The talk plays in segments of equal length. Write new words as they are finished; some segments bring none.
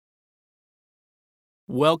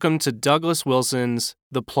Welcome to Douglas Wilson's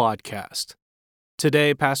The Plodcast.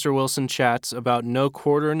 Today, Pastor Wilson chats about No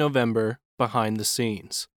Quarter November behind the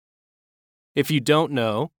scenes. If you don't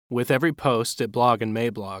know, with every post at Blog and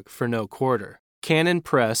Mablog for No Quarter, Canon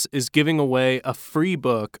Press is giving away a free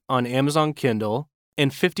book on Amazon Kindle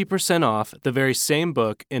and 50% off the very same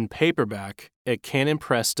book in paperback at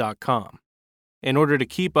canonpress.com. In order to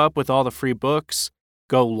keep up with all the free books,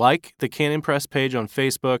 go like the Canon Press page on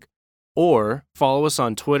Facebook or follow us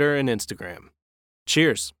on Twitter and Instagram.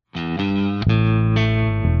 Cheers.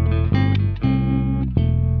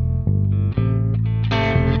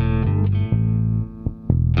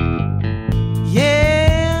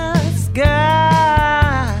 Yes,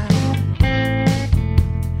 God.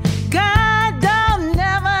 God don't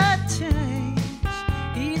never change.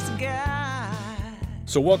 He's God.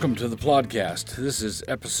 So welcome to the Plodcast. This is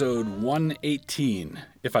episode 118,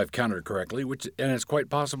 if I've counted correctly, and it's quite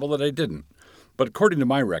possible that I didn't. But according to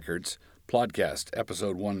my records, Plodcast,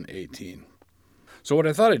 episode 118. So what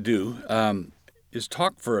I thought I'd do is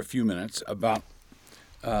talk for a few minutes about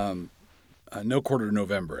No Quarter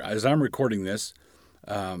November. As I'm recording this,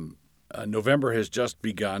 November has just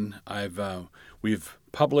begun. We've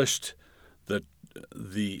published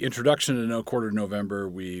the introduction to No Quarter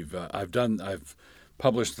November. I've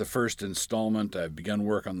published the first installment. I've begun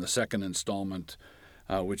work on the second installment,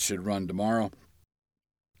 which should run tomorrow.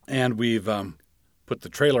 And we've put the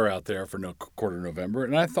trailer out there for No Quarter November.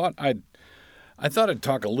 And I thought I'd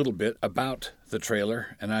talk a little bit about the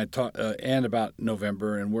trailer and and about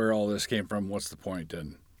November and where all this came from, what's the point,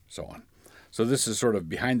 and so on. So this is sort of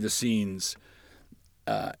behind the scenes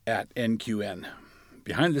at NQN.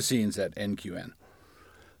 Behind the scenes at NQN.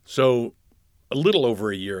 So a little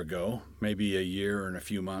over a year ago, maybe a year and a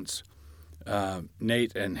few months,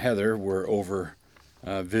 Nate and Heather were over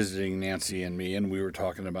visiting Nancy and me, and we were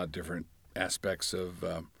talking about different aspects of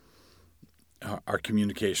our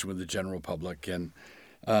communication with the general public. And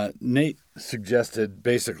Nate suggested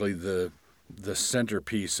basically the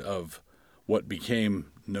centerpiece of what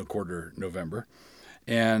became No Quarter November,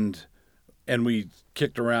 and we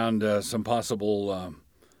kicked around some possible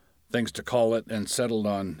things to call it, and settled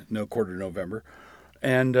on No Quarter November,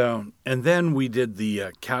 and then we did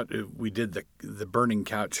the the burning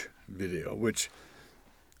couch video, which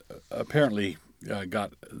apparently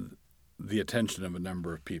got the attention of a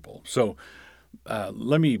number of people. So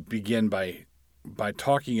let me begin by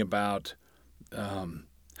talking about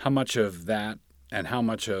how much of that and how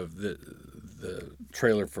much of the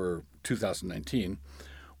trailer for 2019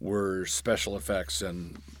 were special effects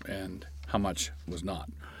and how much was not.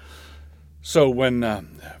 So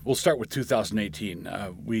we'll start with 2018.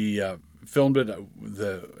 We filmed it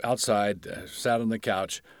outside, sat on the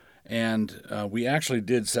couch, and we actually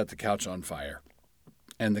did set the couch on fire.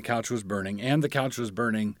 And the couch was burning,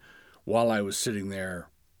 while I was sitting there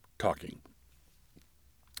talking.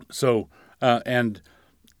 So, and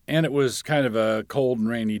it was kind of a cold and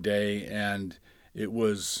rainy day, and it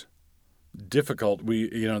was difficult.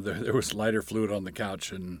 There was lighter fluid on the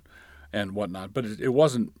couch and whatnot, but it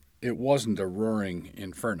wasn't a roaring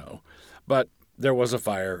inferno, but there was a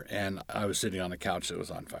fire, and I was sitting on a couch that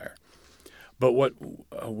was on fire. But what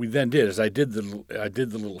we then did is I did the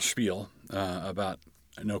little spiel about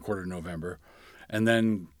No Quarter November, and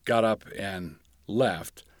then got up and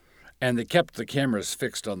left, and they kept the cameras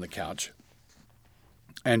fixed on the couch,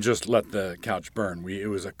 and just let the couch burn. It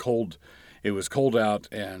was cold out,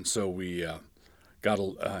 and so we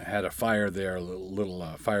had a fire there, a little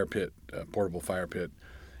fire pit, portable fire pit.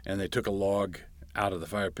 And they took a log out of the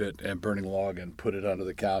fire pit, and burning log, and put it under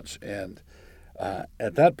the couch. And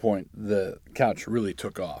at that point, the couch really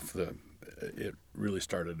took off. It really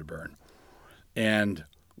started to burn. And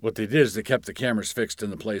what they did is they kept the cameras fixed in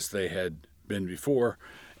the place they had been before,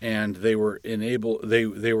 and they were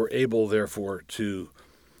able, therefore, to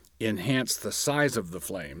enhance the size of the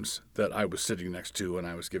flames that I was sitting next to when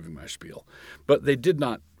I was giving my spiel. But they did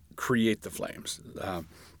not create the flames.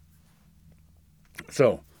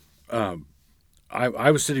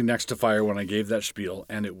 I was sitting next to fire when I gave that spiel,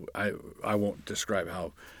 and I won't describe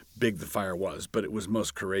how big the fire was, but it was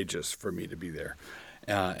most courageous for me to be there.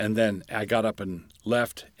 And then I got up and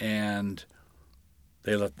left, and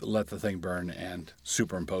they let the thing burn and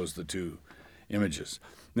superimposed the two images.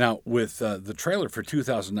 Now, with the trailer for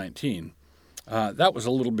 2019, that was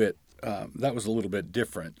a little bit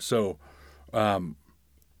different. So.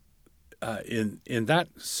 In that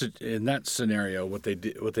scenario, what they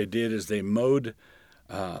did is they mowed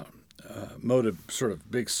a sort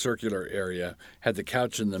of big circular area, had the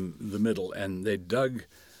couch in the middle, and they dug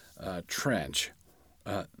a trench.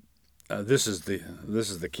 This is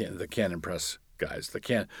the Canon Press guys,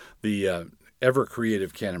 the ever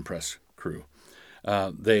creative Cannon Press crew.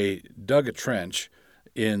 They dug a trench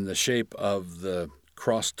in the shape of the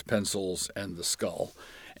crossed pencils and the skull,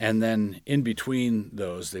 and then in between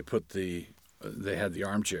those they had the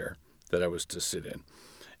armchair that I was to sit in,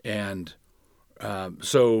 and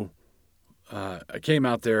so I came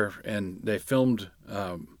out there and they filmed.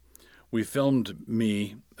 We filmed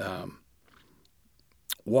me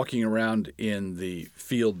walking around in the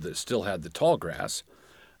field that still had the tall grass,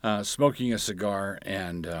 smoking a cigar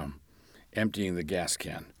and emptying the gas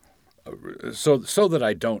can, so that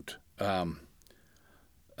I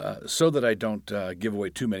don't give away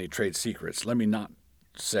too many trade secrets. Let me not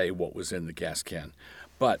say what was in the gas can,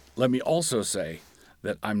 but let me also say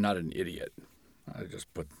that I'm not an idiot. I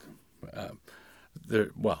just put.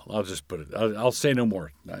 I'll just put it. I'll say no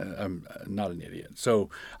more. I'm not an idiot. So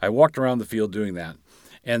I walked around the field doing that,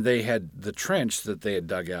 and they had the trench that they had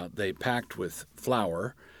dug out. They packed with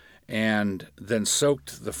flour, and then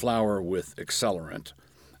soaked the flour with accelerant,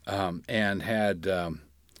 and had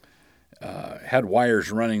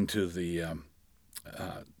wires running to the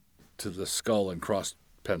skull and crossed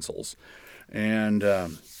pencils, and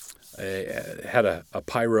had a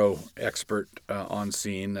pyro expert on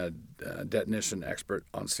scene, a detonation expert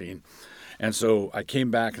on scene, and so I came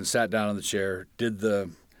back and sat down in the chair, did the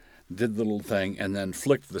little thing, and then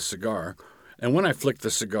flicked the cigar. And when I flicked the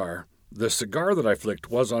cigar that I flicked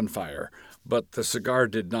was on fire, but the cigar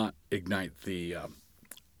did not ignite the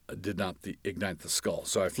skull.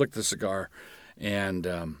 So I flicked the cigar, and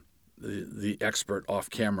the expert off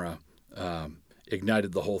camera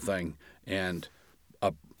ignited the whole thing, and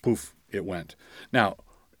poof, it went. Now,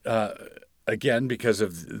 again, because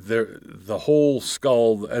of the whole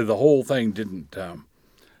skull, the whole thing didn't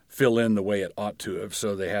fill in the way it ought to have,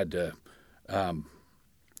 so they had to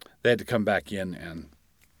come back in and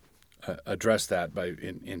address that by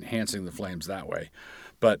enhancing the flames that way.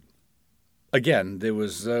 But again, it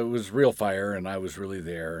was real fire, and I was really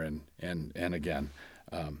there, and again,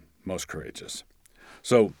 most courageous.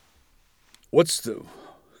 So, what's the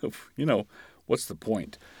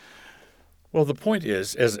point? Well, the point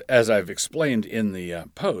is, as I've explained in the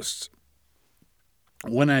posts,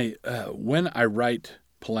 when I write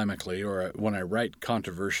polemically or when I write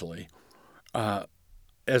controversially,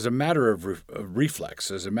 as a matter of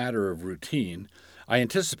reflex, as a matter of routine, I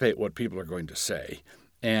anticipate what people are going to say.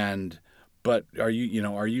 But are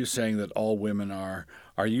you saying that all women are?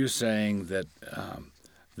 Are you saying that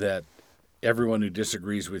that everyone who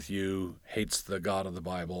disagrees with you hates the God of the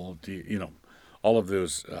Bible? All of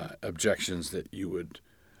those objections that you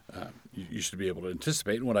should be able to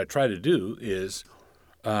anticipate. And what I try to do is,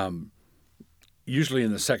 usually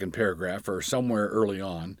in the second paragraph or somewhere early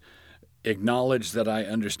on, acknowledge that I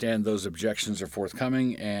understand those objections are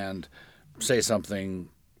forthcoming and say something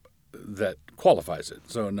that qualifies it.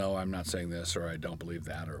 So, no, I'm not saying this, or I don't believe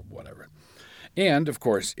that, or whatever. And, of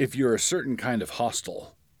course, if you're a certain kind of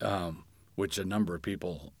hostile, which a number of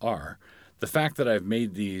people are, the fact that I've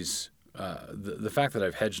made these, the fact that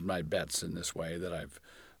I've hedged my bets in this way, that I've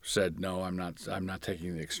said, no, I'm not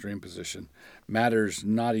taking the extreme position, matters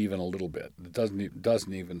not even a little bit. It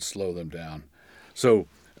doesn't even slow them down. So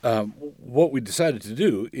what we decided to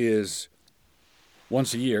do is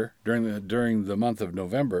once a year during the month of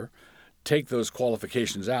November, take those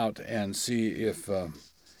qualifications out and see if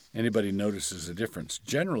anybody notices a difference.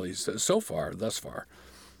 Generally, thus far,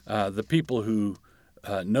 the people who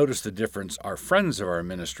notice the difference are friends of our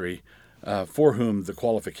ministry, for whom the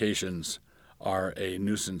qualifications are a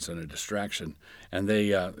nuisance and a distraction, and they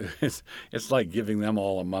it's like giving them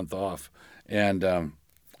all a month off, and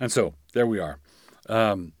so there we are.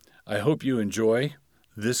 I hope you enjoy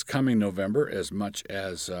this coming November as much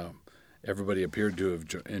as everybody appeared to have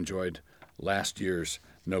enjoyed last year's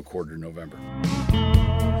No Quarter November.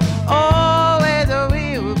 Oh, where the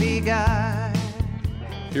will be God.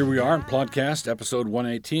 Here we are, podcast episode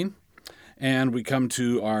 118, and we come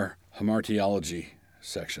to our hamartiology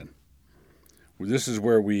section. This is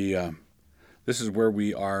where we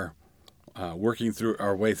are working through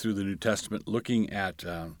our way through the New Testament, looking at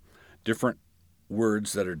different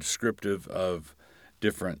words that are descriptive of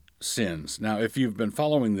different sins. Now, if you've been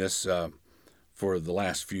following this for the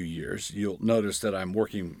last few years, you'll notice that I'm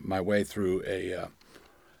working my way through a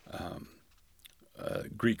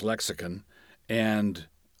Greek lexicon, and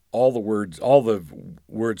all the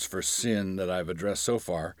words for sin that I've addressed so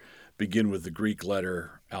far begin with the Greek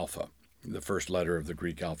letter alpha, the first letter of the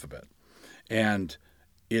Greek alphabet. And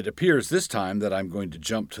it appears this time that I'm going to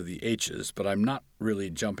jump to the H's, but I'm not really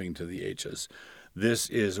jumping to the H's. This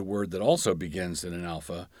is a word that also begins in an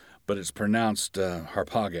alpha, but it's pronounced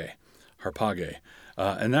harpage. harpage.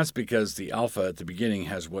 And that's because the alpha at the beginning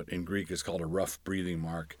has what in Greek is called a rough breathing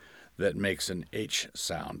mark that makes an H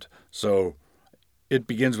sound. So it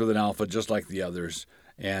begins with an alpha just like the others,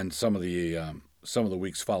 and some of the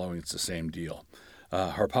weeks following it's the same deal.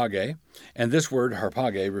 Harpage. And this word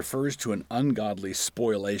harpage refers to an ungodly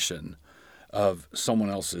spoliation of someone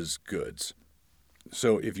else's goods.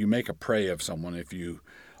 So if you make a prey of someone, if you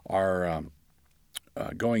are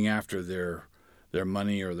going after their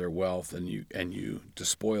money or their wealth and you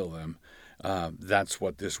despoil them, that's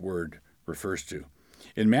what this word refers to.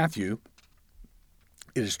 In Matthew,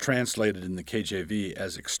 it is translated in the KJV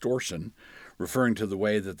as extortion, referring to the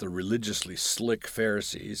way that the religiously slick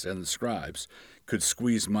Pharisees and the scribes could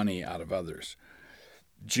squeeze money out of others.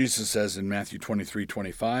 Jesus says in Matthew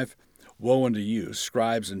 23:25, "Woe unto you,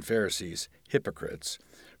 scribes and Pharisees, hypocrites,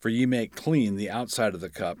 for ye make clean the outside of the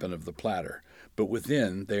cup and of the platter, but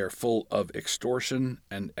within they are full of extortion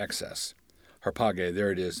and excess." Harpage,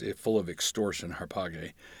 there it is, full of extortion,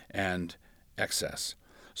 harpage, and excess.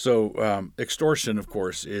 So extortion, of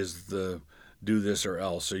course, is the do this or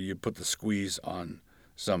else, so you put the squeeze on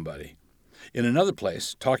somebody. In another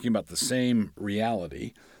place, talking about the same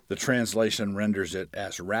reality, the translation renders it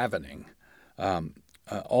as ravening.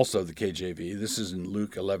 Also the KJV, this is in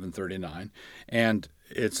Luke 11:39, and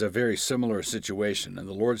it's a very similar situation. "And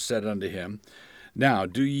the Lord said unto him, Now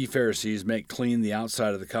do ye Pharisees make clean the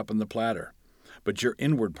outside of the cup and the platter, but your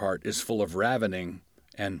inward part is full of ravening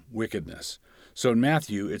and wickedness." So in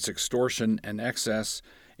Matthew, it's extortion and excess.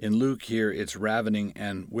 In Luke here, it's ravening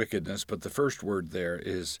and wickedness, but the first word there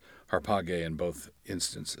is harpage in both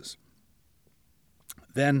instances.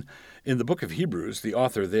 Then, in the book of Hebrews, the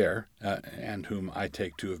author there, and whom I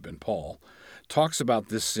take to have been Paul, talks about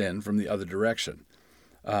this sin from the other direction,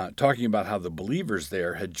 talking about how the believers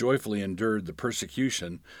there had joyfully endured the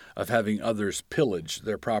persecution of having others pillage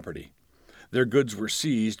their property. Their goods were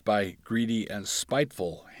seized by greedy and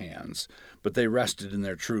spiteful hands, but they rested in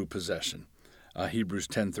their true possession. Hebrews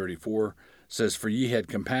 10:34 says, "For ye had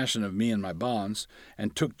compassion of me and my bonds,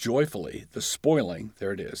 and took joyfully the spoiling,"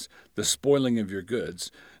 there it is, "the spoiling of your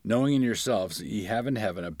goods, knowing in yourselves that ye have in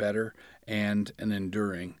heaven a better and an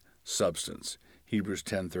enduring substance." Hebrews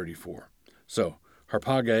 10:34. So,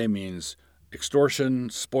 harpage means extortion,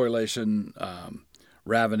 spoliation,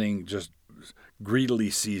 ravening, just greedily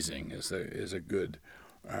seizing is a good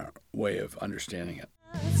way of understanding it.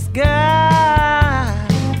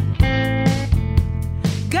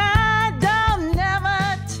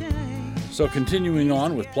 So continuing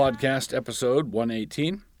on with Plodcast episode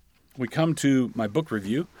 118, we come to my book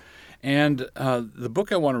review. And the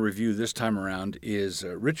book I want to review this time around is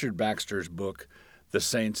Richard Baxter's book, The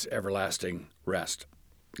Saints' Everlasting Rest.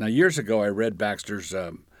 Now, years ago, I read Baxter's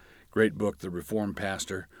great book, The Reformed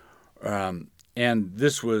Pastor, and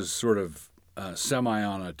this was sort of semi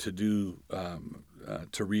on a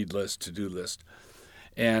to-read list, to-do list.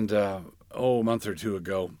 And a month or two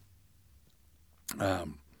ago,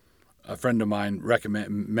 a friend of mine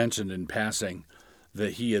mentioned in passing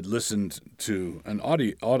that he had listened to an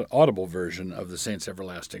audible version of The Saints'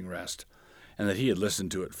 Everlasting Rest, and that he had listened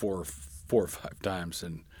to it four or five times,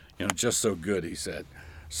 and just so good, he said.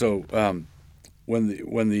 So when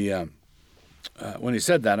he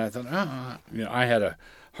said that, I thought, I had a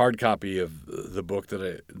hard copy of the book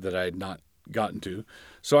that I had not gotten to,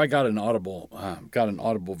 so I got an audible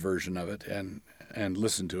version of it and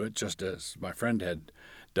listened to it just as my friend had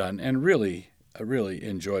done, and really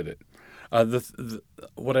enjoyed it.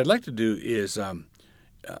 What I'd like to do is,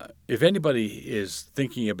 if anybody is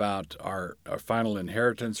thinking about our final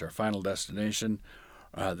inheritance, our final destination,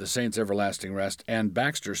 the Saints' Everlasting Rest, and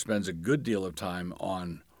Baxter spends a good deal of time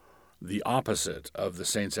on the opposite of the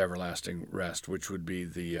Saints' Everlasting Rest, which would be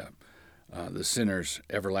the sinner's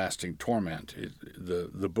everlasting torment.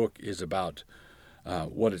 The book is about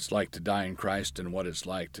what it's like to die in Christ and what it's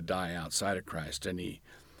like to die outside of Christ, and he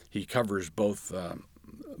covers both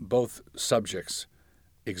subjects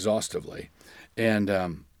exhaustively, and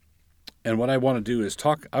what I want to do is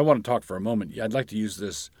talk. I want to talk for a moment. I'd like to use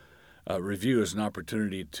this review as an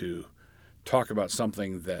opportunity to talk about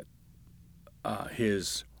something that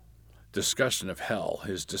his discussion of hell,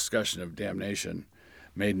 his discussion of damnation,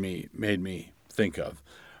 made me think of.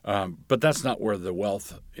 But that's not where the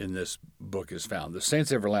wealth in this book is found. The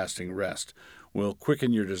Saints' Everlasting Rest will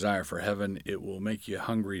quicken your desire for heaven. It will make you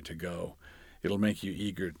hungry to go. It'll make you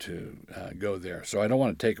eager to go there. So I don't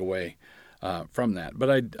want to take away from that. But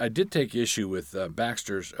I did take issue with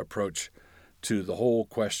Baxter's approach to the whole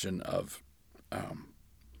question of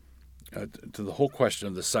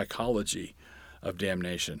the psychology of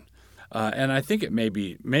damnation. And I think it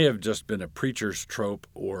may have just been a preacher's trope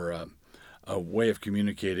or a way of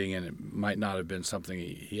communicating, and it might not have been something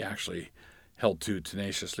he actually held to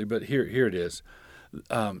tenaciously. But here it is.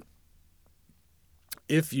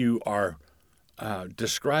 If you are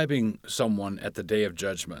describing someone at the day of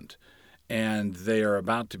judgment, and they are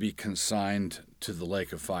about to be consigned to the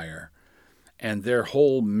lake of fire, and their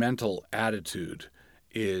whole mental attitude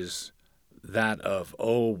is that of,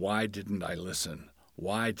 oh, why didn't I listen?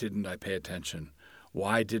 Why didn't I pay attention?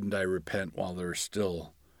 Why didn't I repent while there's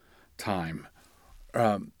still time?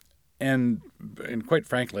 And quite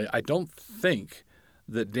frankly, I don't think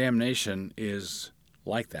that damnation is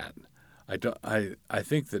like that. I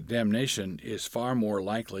think that damnation is far more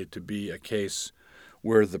likely to be a case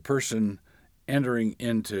where the person entering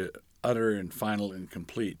into utter and final and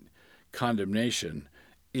complete condemnation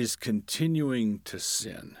is continuing to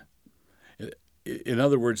sin. In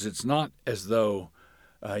other words, it's not as though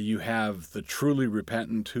you have the truly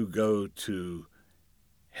repentant who go to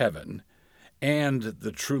heaven and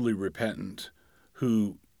the truly repentant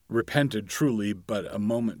who repented truly, but a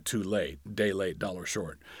moment too late, day late, dollar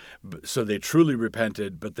short. So they truly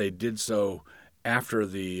repented, but they did so after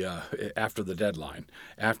the deadline,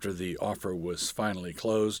 after the offer was finally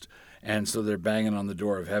closed, and so they're banging on the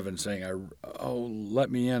door of heaven, saying, "Oh, let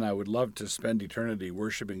me in! I would love to spend eternity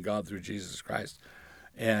worshiping God through Jesus Christ."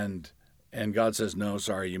 And God says, "No,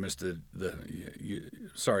 sorry, you missed the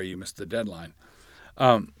deadline."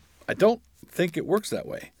 I don't think it works that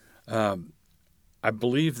way. I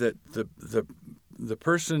believe that the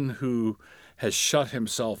person who has shut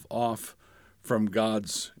himself off from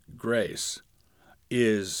God's grace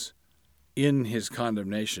is in his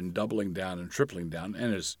condemnation, doubling down and tripling down,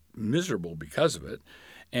 and is miserable because of it.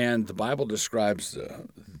 And the Bible describes the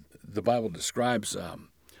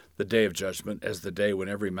day of judgment as the day when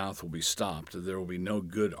every mouth will be stopped. There will be no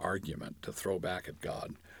good argument to throw back at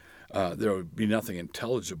God. There will be nothing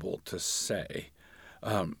intelligible to say.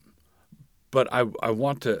 But I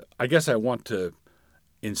want to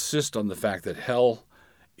insist on the fact that hell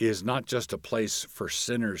is not just a place for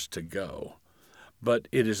sinners to go, but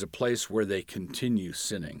it is a place where they continue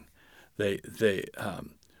sinning.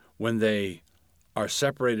 When they are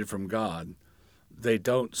separated from God, they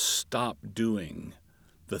don't stop doing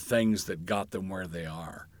the things that got them where they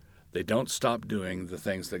are. They don't stop doing the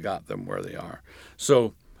things that got them where they are.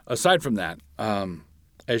 So aside from that,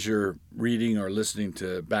 as you're reading or listening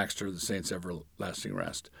to Baxter, The Saints' Everlasting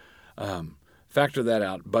Rest, factor that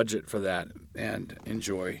out, budget for that, and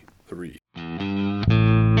enjoy the read.